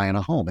buying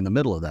a home in the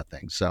middle of that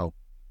thing. So,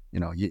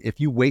 if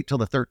you wait till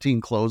the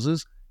 13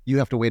 closes, you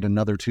have to wait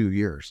another 2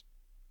 years.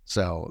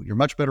 So you're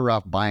much better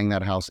off buying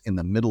that house in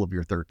the middle of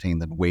your 13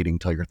 than waiting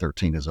till your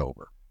 13 is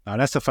over.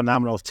 That's a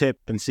phenomenal tip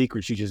and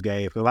secret you just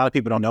gave. A lot of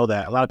people don't know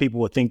that. A lot of people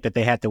would think that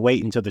they had to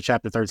wait until the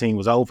Chapter 13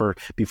 was over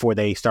before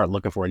they start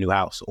looking for a new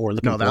house or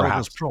looking for a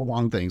house. Just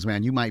prolong things,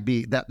 man. You might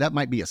be that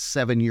might be a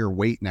 7-year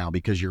wait now,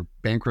 because your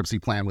bankruptcy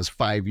plan was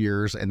 5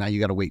 years and now you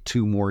got to wait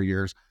 2 more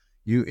years.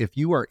 If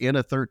you are in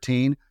a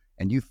 13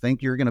 and you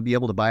think you're going to be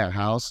able to buy a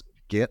house,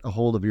 get a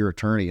hold of your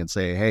attorney and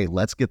say, hey,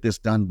 let's get this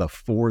done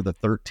before the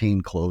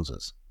 13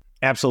 closes.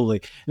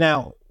 Absolutely.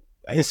 Now,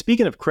 and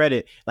speaking of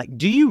credit,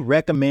 do you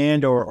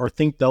recommend or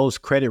think those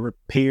credit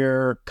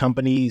repair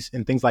companies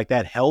and things like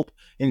that help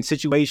in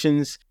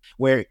situations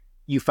where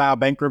you file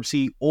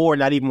bankruptcy, or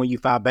not even when you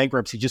file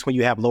bankruptcy, just when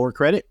you have lower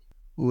credit?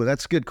 Ooh,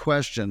 that's a good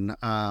question.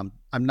 I'm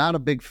not a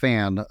big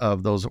fan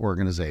of those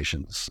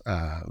organizations,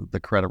 the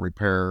credit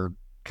repair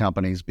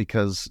companies,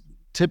 because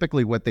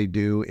typically what they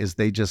do is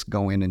they just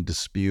go in and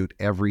dispute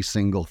every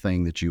single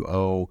thing that you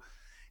owe,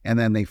 and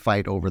then they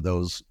fight over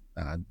those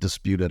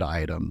disputed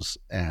items,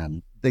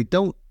 and they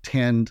don't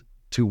tend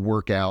to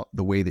work out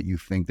the way that you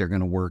think they're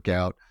going to work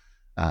out.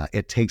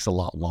 It takes a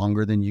lot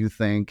longer than you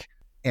think.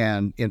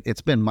 And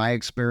it's been my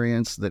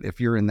experience that if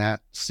you're in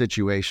that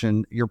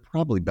situation, you're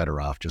probably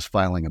better off just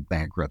filing a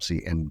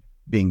bankruptcy and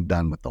being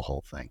done with the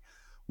whole thing.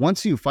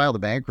 Once you file the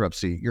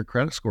bankruptcy, your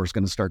credit score is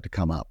going to start to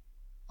come up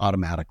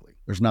automatically.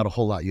 There's not a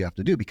whole lot you have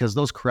to do, because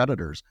those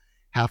creditors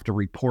have to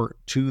report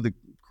to the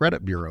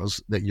credit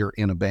bureaus that you're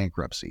in a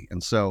bankruptcy.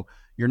 And so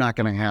you're not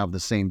going to have the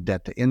same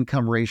debt to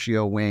income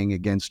ratio weighing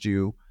against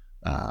you.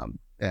 And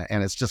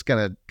it's just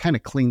going to kind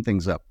of clean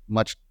things up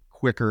much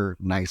quicker,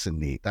 nice and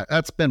neat.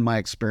 That's been my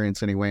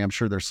experience anyway. I'm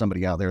sure there's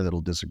somebody out there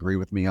that'll disagree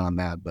with me on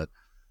that, but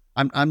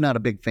I'm not a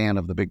big fan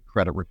of the big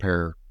credit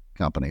repair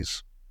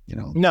companies.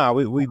 No,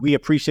 we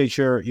appreciate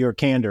your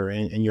candor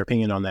and your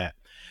opinion on that.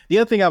 The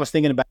other thing I was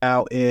thinking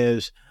about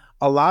is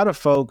a lot of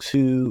folks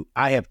who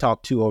I have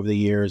talked to over the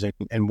years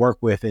and work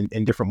with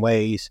in different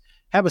ways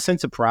have a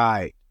sense of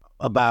pride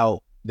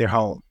about their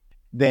home.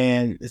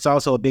 Then it's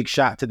also a big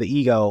shot to the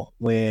ego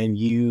when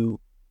you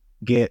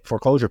get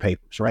foreclosure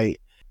papers, right?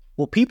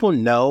 Will people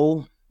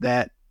know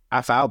that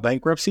I filed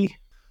bankruptcy?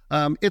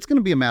 It's going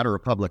to be a matter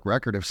of public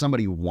record. If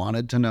somebody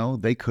wanted to know,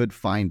 they could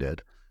find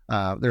it.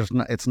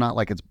 It's not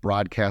like it's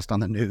broadcast on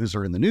the news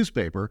or in the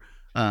newspaper.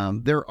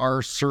 There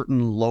are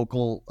certain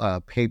local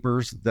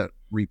papers that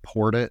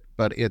report it,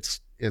 but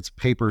it's it's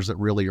papers that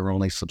really are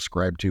only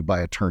subscribed to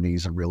by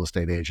attorneys and real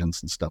estate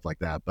agents and stuff like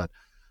that. But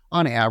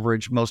on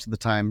average, most of the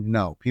time,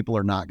 no, people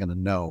are not going to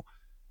know.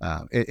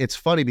 It's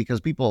funny because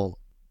people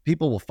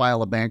will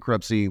file a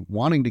bankruptcy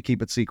wanting to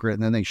keep it secret,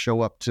 and then they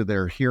show up to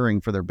their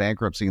hearing for their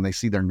bankruptcy and they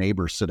see their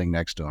neighbor sitting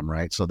next to them,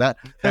 right? So that's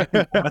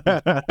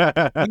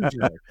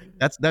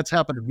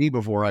happened to me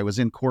before. I was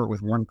in court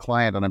with one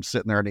client and I'm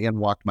sitting there and in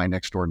walked my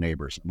next door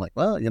neighbors. I'm like,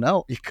 well, you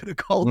could have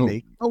called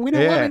me. Oh, we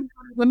don't want anyone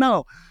to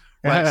know.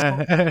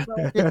 Right. So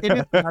it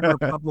is a matter of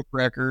public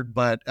record,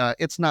 but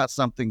it's not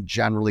something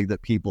generally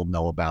that people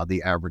know about.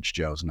 The average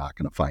Joe's not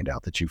going to find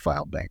out that you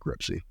filed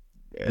bankruptcy.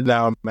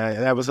 No, man,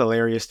 that was a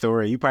hilarious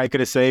story. You probably could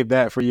have saved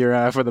that for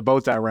your for the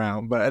bow tie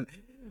round. But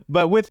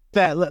with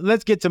that,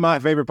 let's get to my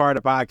favorite part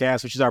of the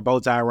podcast, which is our bow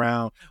tie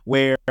round,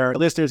 where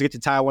listeners get to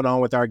tie one on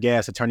with our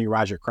guest, attorney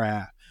Roger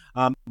Kraft.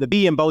 The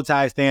B in bow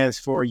tie stands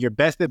for your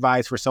best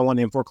advice for someone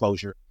in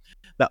foreclosure.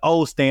 The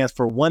O stands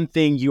for one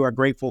thing you are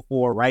grateful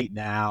for right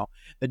now.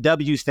 The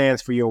W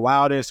stands for your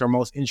wildest or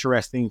most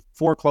interesting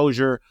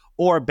foreclosure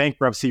or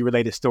bankruptcy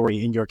related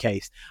story in your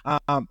case.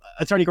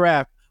 Attorney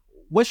Kraft,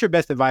 what's your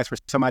best advice for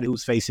somebody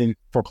who's facing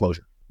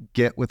foreclosure?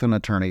 Get with an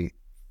attorney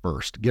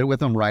first. Get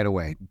with them right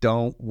away.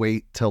 Don't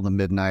wait till the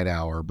midnight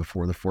hour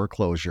before the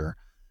foreclosure.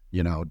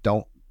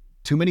 Don't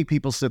too many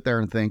people sit there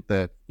and think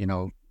that,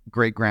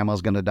 great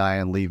grandma's going to die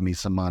and leave me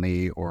some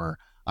money, or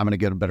I'm going to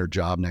get a better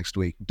job next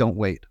week. Don't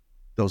wait.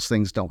 Those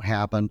things don't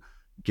happen.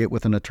 Get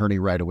with an attorney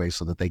right away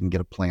so that they can get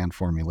a plan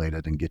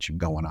formulated and get you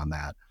going on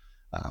that.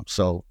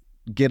 So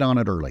get on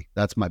it early.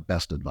 That's my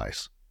best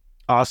advice.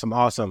 Awesome.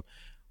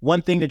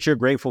 One thing that you're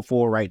grateful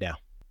for right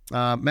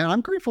now? Man,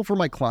 I'm grateful for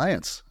my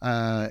clients.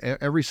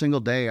 Every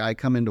single day I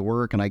come into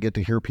work and I get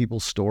to hear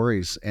people's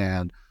stories.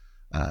 And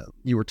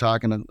you were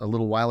talking a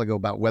little while ago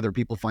about whether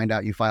people find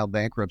out you filed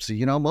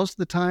bankruptcy. Most of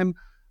the time,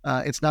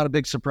 it's not a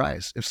big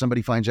surprise if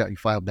somebody finds out you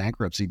filed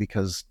bankruptcy,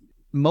 because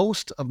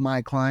most of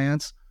my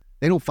clients,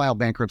 they don't file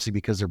bankruptcy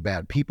because they're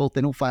bad people.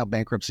 They don't file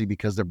bankruptcy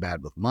because they're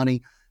bad with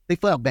money. They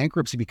file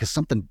bankruptcy because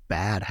something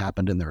bad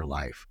happened in their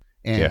life.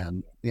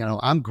 And,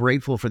 I'm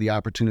grateful for the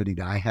opportunity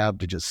that I have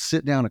to just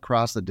sit down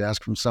across the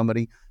desk from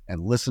somebody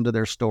and listen to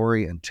their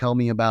story and tell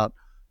me about,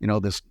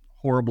 this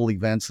horrible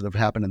events that have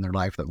happened in their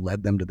life that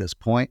led them to this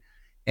point.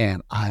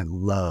 And I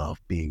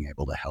love being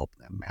able to help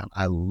them, man.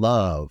 I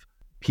love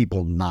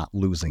people not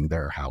losing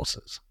their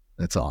houses.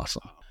 It's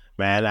awesome.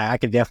 Man, I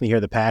can definitely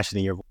hear the passion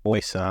in your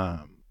voice.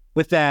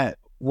 With that,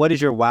 what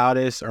is your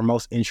wildest or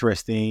most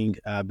interesting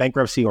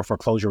bankruptcy or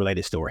foreclosure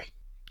related story?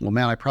 Well,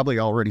 man, I probably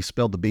already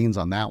spilled the beans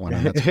on that one.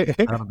 And that's going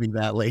to be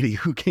that lady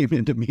who came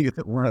into me at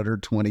the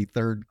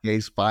 123rd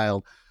case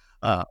filed.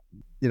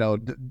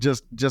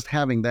 Just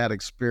having that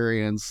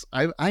experience.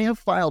 I have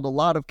filed a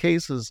lot of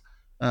cases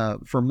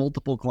for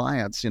multiple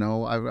clients.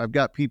 I've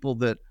got people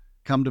that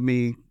come to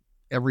me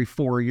every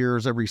 4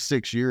 years, every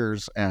 6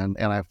 years, and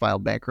I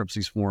filed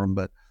bankruptcies for them.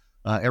 But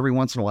every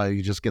once in a while,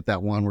 you just get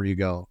that one where you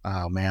go,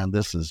 oh, man,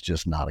 this is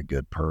just not a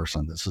good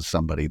person. This is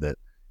somebody that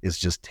is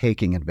just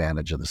taking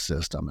advantage of the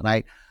system.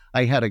 And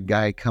I had a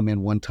guy come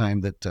in one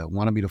time that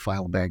wanted me to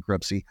file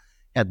bankruptcy,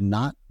 had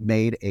not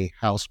made a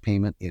house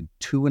payment in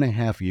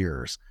 2.5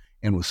 years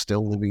and was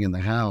still living in the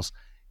house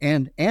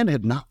and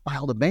had not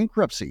filed a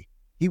bankruptcy.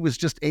 He was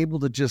just able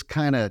to just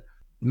kind of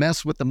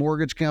mess with the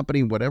mortgage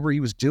company, whatever he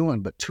was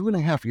doing. But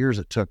 2.5 years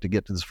it took to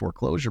get to this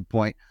foreclosure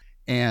point.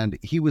 And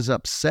he was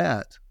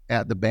upset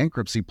at the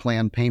bankruptcy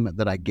plan payment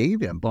that I gave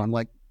him. But I'm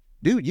like,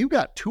 dude, you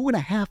got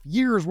 2.5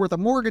 years worth of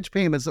mortgage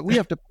payments that we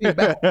have to pay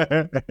back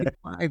in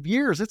 5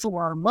 years. It's a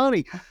lot of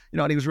money.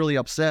 And he was really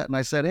upset. And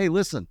I said, hey,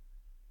 listen,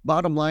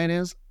 bottom line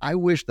is I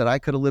wish that I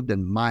could have lived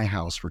in my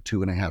house for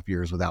 2.5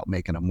 years without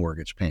making a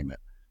mortgage payment.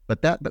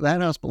 But that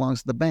house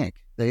belongs to the bank.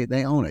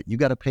 They own it. You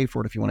got to pay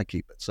for it if you want to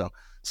keep it. So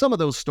some of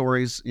those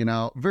stories,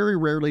 very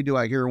rarely do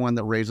I hear one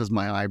that raises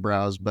my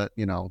eyebrows. But,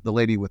 the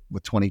lady with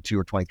 22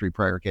 or 23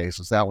 prior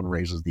cases, that one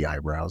raises the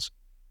eyebrows.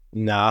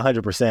 No,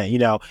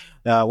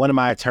 100%. One of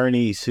my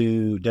attorneys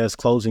who does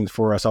closings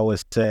for us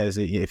always says,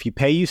 if you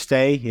pay, you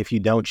stay. If you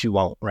don't, you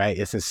won't, right?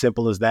 It's as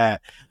simple as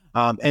that.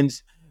 And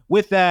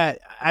with that,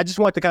 I just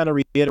want to kind of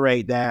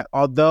reiterate that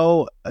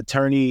although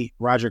attorney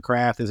Roger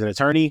Kraft is an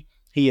attorney,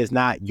 he is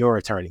not your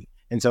attorney.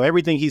 And so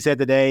everything he said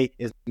today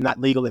is not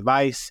legal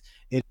advice.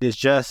 It is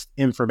just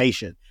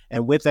information.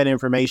 And with that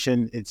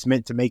information, it's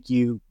meant to make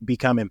you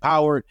become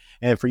empowered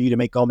and for you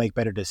to go make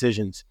better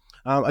decisions.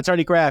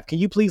 Attorney Kraft, can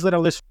you please let our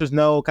listeners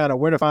know kind of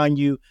where to find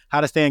you,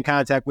 how to stay in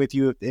contact with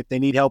you if they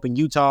need help in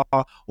Utah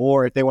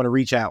or if they want to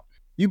reach out?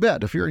 You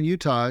bet. If you're in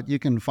Utah, you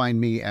can find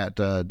me at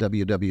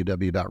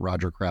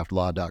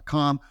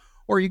www.rogerkraftlaw.com,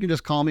 or you can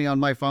just call me on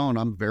my phone.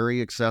 I'm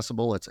very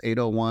accessible. It's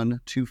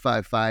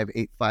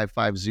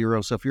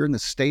 801-255-8550. So if you're in the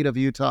state of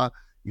Utah,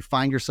 you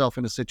find yourself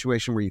in a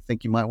situation where you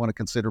think you might want to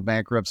consider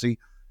bankruptcy,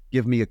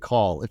 give me a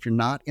call. If you're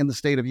not in the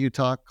state of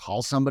Utah,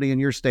 call somebody in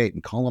your state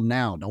and call them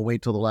now. Don't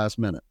wait till the last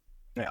minute.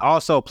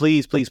 Also,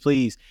 please,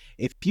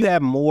 if you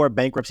have more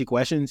bankruptcy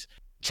questions,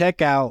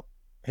 check out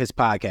his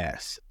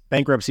podcast.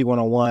 Bankruptcy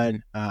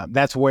 101.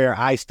 That's where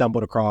I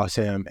stumbled across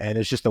him. And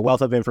it's just a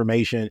wealth of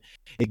information.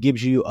 It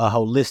gives you a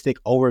holistic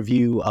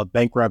overview of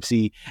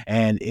bankruptcy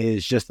and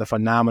is just a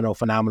phenomenal,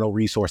 phenomenal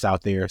resource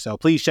out there. So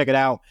please check it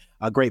out.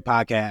 A great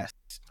podcast.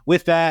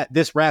 With that,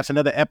 this wraps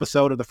another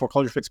episode of the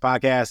Foreclosure Fix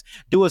podcast.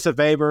 Do us a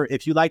favor.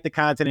 If you like the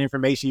content and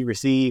information you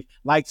receive,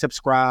 like,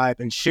 subscribe,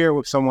 and share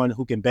with someone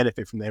who can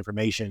benefit from the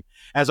information.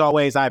 As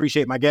always, I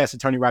appreciate my guest,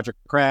 Attorney Roger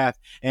Kraft.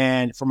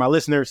 And for my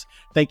listeners,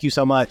 thank you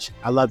so much.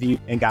 I love you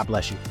and God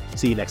bless you.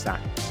 See you next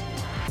time.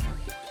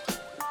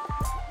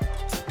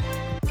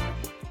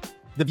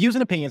 The views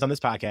and opinions on this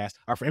podcast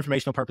are for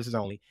informational purposes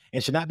only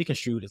and should not be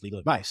construed as legal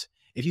advice.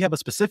 If you have a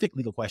specific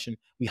legal question,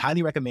 we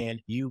highly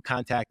recommend you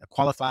contact a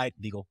qualified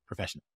legal professional.